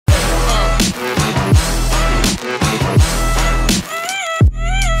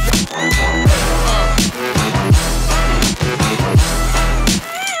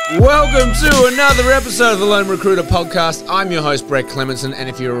Welcome to another episode of the Lone Recruiter Podcast. I'm your host, Brett Clemenson, and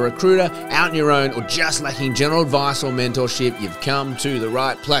if you're a recruiter out on your own or just lacking general advice or mentorship, you've come to the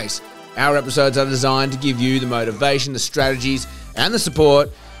right place. Our episodes are designed to give you the motivation, the strategies, and the support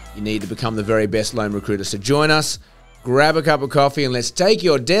you need to become the very best lone recruiter. So join us, grab a cup of coffee, and let's take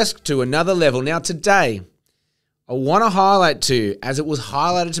your desk to another level. Now today, I want to highlight to you, as it was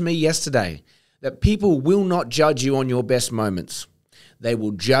highlighted to me yesterday, that people will not judge you on your best moments. They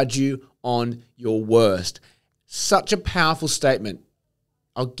will judge you on your worst. Such a powerful statement.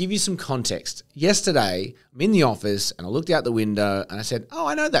 I'll give you some context. Yesterday, I'm in the office and I looked out the window and I said, "Oh,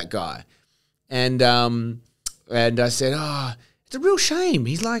 I know that guy." And I said, "Oh, it's a real shame.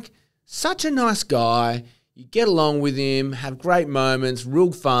 He's like such a nice guy. You get along with him, have great moments,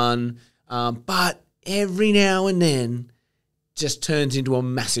 real fun. But every now and then, just turns into a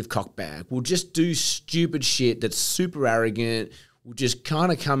massive cockbag. Will just do stupid shit that's super arrogant. Will just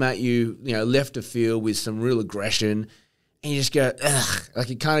kind of come at you, left of field with some real aggression. And you just go, ugh. Like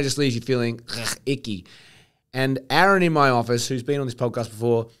it kind of just leaves you feeling icky." And Aaron in my office, who's been on this podcast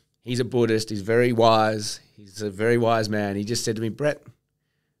before, he's a Buddhist. He's very wise. He's a very wise man. He just said to me, "Brett,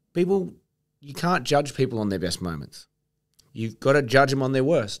 you can't judge people on their best moments. You've got to judge them on their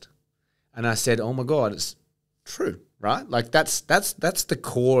worst." And I said, "Oh my God, it's true." Right? Like that's the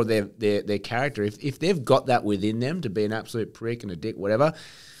core of their character. If they've got that within them to be an absolute prick and a dick, whatever,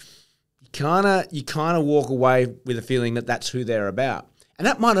 you kind of walk away with a feeling that that's who they're about. And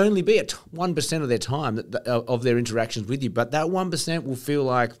that might only be at 1% of their time of their interactions with you, but that 1% will feel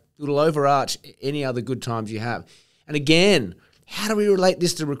like it'll overarch any other good times you have. And again, how do we relate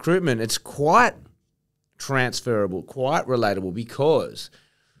this to recruitment? It's quite transferable, quite relatable, because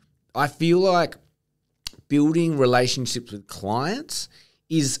I feel like building relationships with clients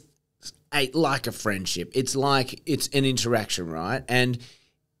is like a friendship. It's like it's an interaction, right? And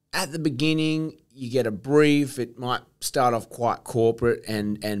at the beginning, you get a brief. It might start off quite corporate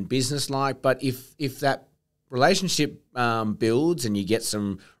and business-like, but if that relationship builds and you get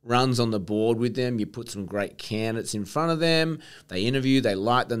some runs on the board with them, you put some great candidates in front of them, they interview, they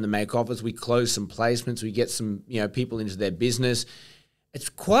like them, they make offers, we close some placements, we get some people into their business. It's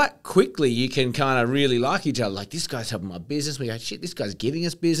quite quickly you can kind of really like each other. Like, this guy's helping my business. We go, shit, this guy's giving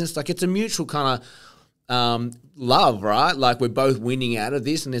us business. Like, it's a mutual kind of love, right? Like, we're both winning out of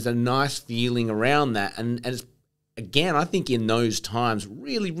this, and there's a nice feeling around that. And it's, again, I think in those times,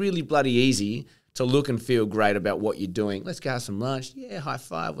 really, really bloody easy to look and feel great about what you're doing. Let's go have some lunch. Yeah, high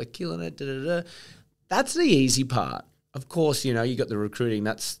five. We're killing it. Da-da-da. That's the easy part. Of course, you got the recruiting.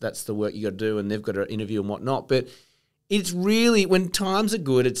 That's the work you got to do, and they've got to interview and whatnot. But it's really, when times are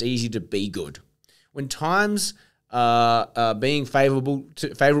good, it's easy to be good. When times are being favorable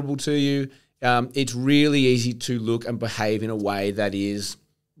to you, it's really easy to look and behave in a way that is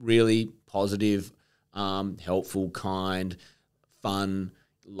really positive, helpful, kind, fun,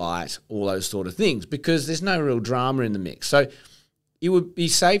 light, all those sort of things, because there's no real drama in the mix. So it would be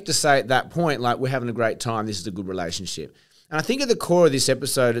safe to say at that point, like, we're having a great time, this is a good relationship. And I think at the core of this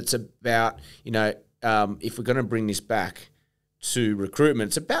episode, it's about, if we're going to bring this back to recruitment,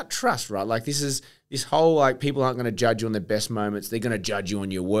 it's about trust, right? Like, this whole, like, people aren't going to judge you on their best moments. They're going to judge you on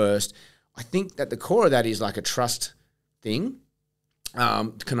your worst. I think that the core of that is like a trust thing.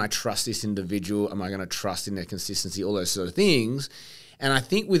 Can I trust this individual? Am I going to trust in their consistency? All those sort of things. And I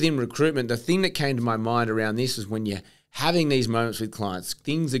think within recruitment, the thing that came to my mind around this is when you're having these moments with clients,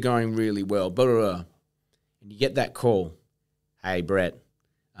 things are going really well, blah, blah, blah, and you get that call. "Hey, Brett,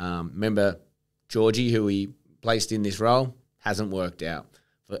 remember Georgie, who we placed in this role, hasn't worked out.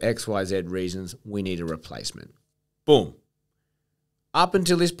 For XYZ reasons, we need a replacement." Boom. Up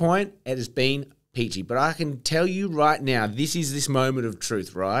until this point, it has been peachy. But I can tell you right now, this is this moment of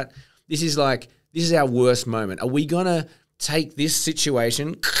truth, right? This is our worst moment. Are we going to take this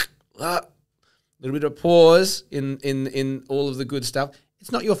situation, a little bit of pause in all of the good stuff?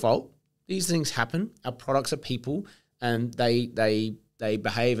 It's not your fault. These things happen. Our products are people, and they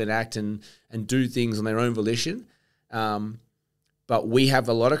behave and act and do things on their own volition. But we have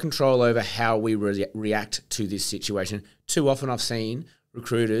a lot of control over how we react to this situation. Too often I've seen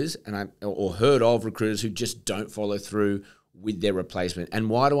recruiters or heard of recruiters who just don't follow through with their replacement. And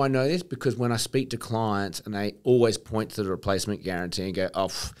why do I know this? Because when I speak to clients and they always point to the replacement guarantee and go,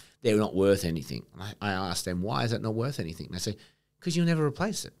 "Oh, they're not worth anything." I ask them, "Why is that not worth anything?" And they say, "Because you'll never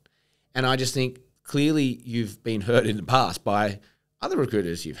replace it." And I just think, clearly you've been hurt in the past by other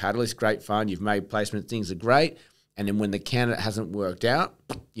recruiters. You've had all this great fun, you've made placements, things are great, and then when the candidate hasn't worked out,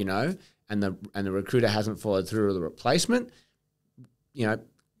 and the recruiter hasn't followed through with the replacement,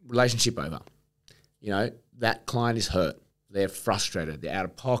 relationship over. That client is hurt. They're frustrated. They're out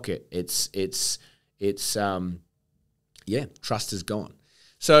of pocket. Trust is gone.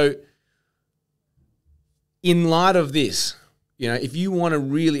 So in light of this, if you want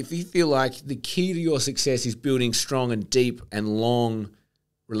to if you feel like the key to your success is building strong and deep and long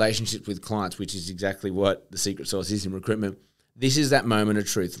relationships with clients, which is exactly what the secret sauce is in recruitment, this is that moment of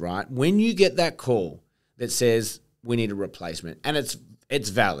truth, right? When you get that call that says we need a replacement, and it's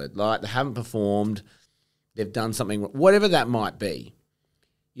valid, like they haven't performed, they've done something, whatever that might be,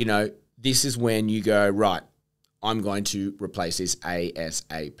 this is when you go, right, I'm going to replace this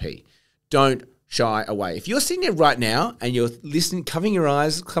ASAP. Don't shy away. If you're sitting there right now and you're listening, covering your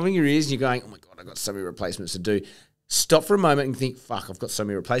eyes, covering your ears, and you're going, oh my God, I've got so many replacements to do, stop for a moment and think, fuck, I've got so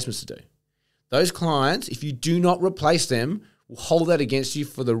many replacements to do. Those clients, if you do not replace them, will hold that against you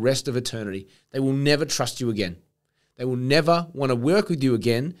for the rest of eternity. They will never trust you again. They will never want to work with you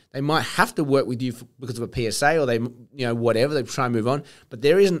again. They might have to work with you because of a PSA or they, whatever, they try and move on. But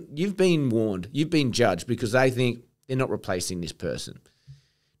you've been warned, you've been judged because they think they're not replacing this person.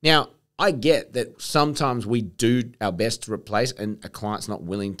 Now, I get that sometimes we do our best to replace and a client's not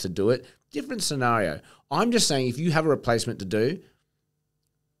willing to do it. Different scenario. I'm just saying if you have a replacement to do,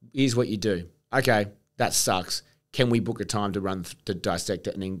 here's what you do. Okay, that sucks. Can we book a time to dissect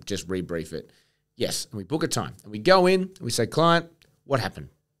it and then just rebrief it? Yes, and we book a time. And we go in and we say, client, what happened?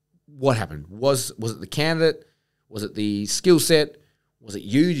 What happened? Was it the candidate? Was it the skill set? Was it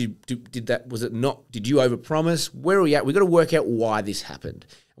you? Did that? Was it not? Did you overpromise? Where are we at? We've got to work out why this happened.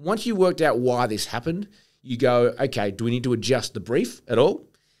 And once you worked out why this happened, you go, okay, do we need to adjust the brief at all?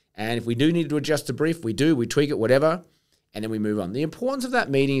 And if we do need to adjust the brief, we do. We tweak it, whatever, and then we move on. The importance of that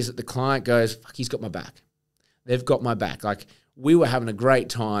meeting is that the client goes, fuck, he's got my back. They've got my back. Like, we were having a great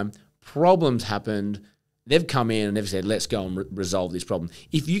time. Problems happened. They've come in and they've said, let's go and resolve this problem.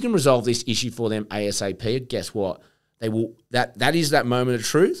 If you can resolve this issue for them ASAP, guess what? They will. That is that moment of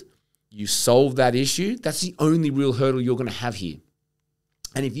truth. You solve that issue. That's the only real hurdle you're going to have here.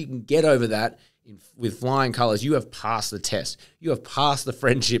 And if you can get over that with flying colors, you have passed the test. You have passed the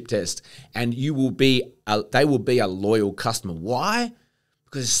friendship test, and they will be a loyal customer. Why?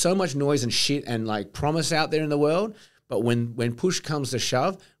 Because there's so much noise and shit and like promise out there in the world. But when push comes to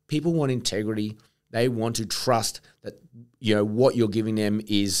shove, people want integrity. They want to trust that what you're giving them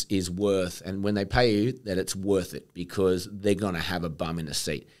is worth, and when they pay you, that it's worth it because they're gonna have a bum in a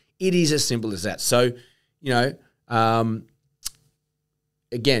seat. It is as simple as that. So,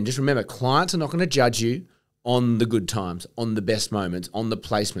 again, just remember, clients are not going to judge you on the good times, on the best moments, on the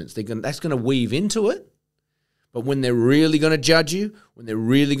placements. That's going to weave into it. But when they're really going to judge you, when they're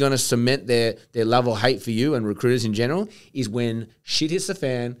really going to cement their love or hate for you and recruiters in general, is when shit hits the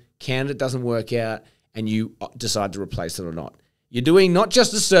fan, candidate doesn't work out, and you decide to replace it or not. You're doing not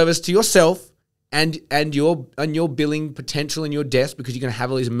just a service to yourself and your billing potential in your desk because you're going to have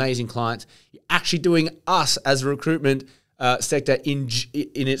all these amazing clients. You're actually doing us as a recruitment sector in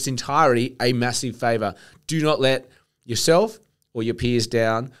its entirety a massive favor. Do not let yourself or your peers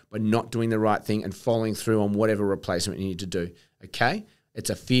down by not doing the right thing and following through on whatever replacement you need to do, okay? It's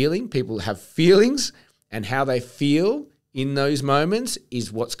a feeling. People have feelings, and how they feel in those moments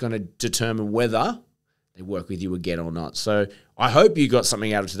is what's going to determine whether they work with you again or not. So I hope you got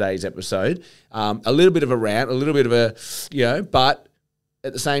something out of today's episode. A little bit of a rant, a little bit of a, but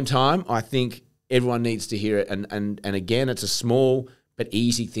at the same time, I think everyone needs to hear it. And again, it's a small but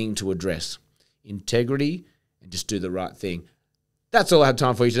easy thing to address. Integrity and just do the right thing. That's all I had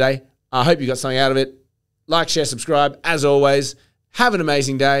time for you today. I hope you got something out of it. Like, share, subscribe. As always, have an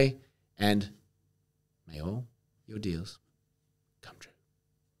amazing day, and may all your deals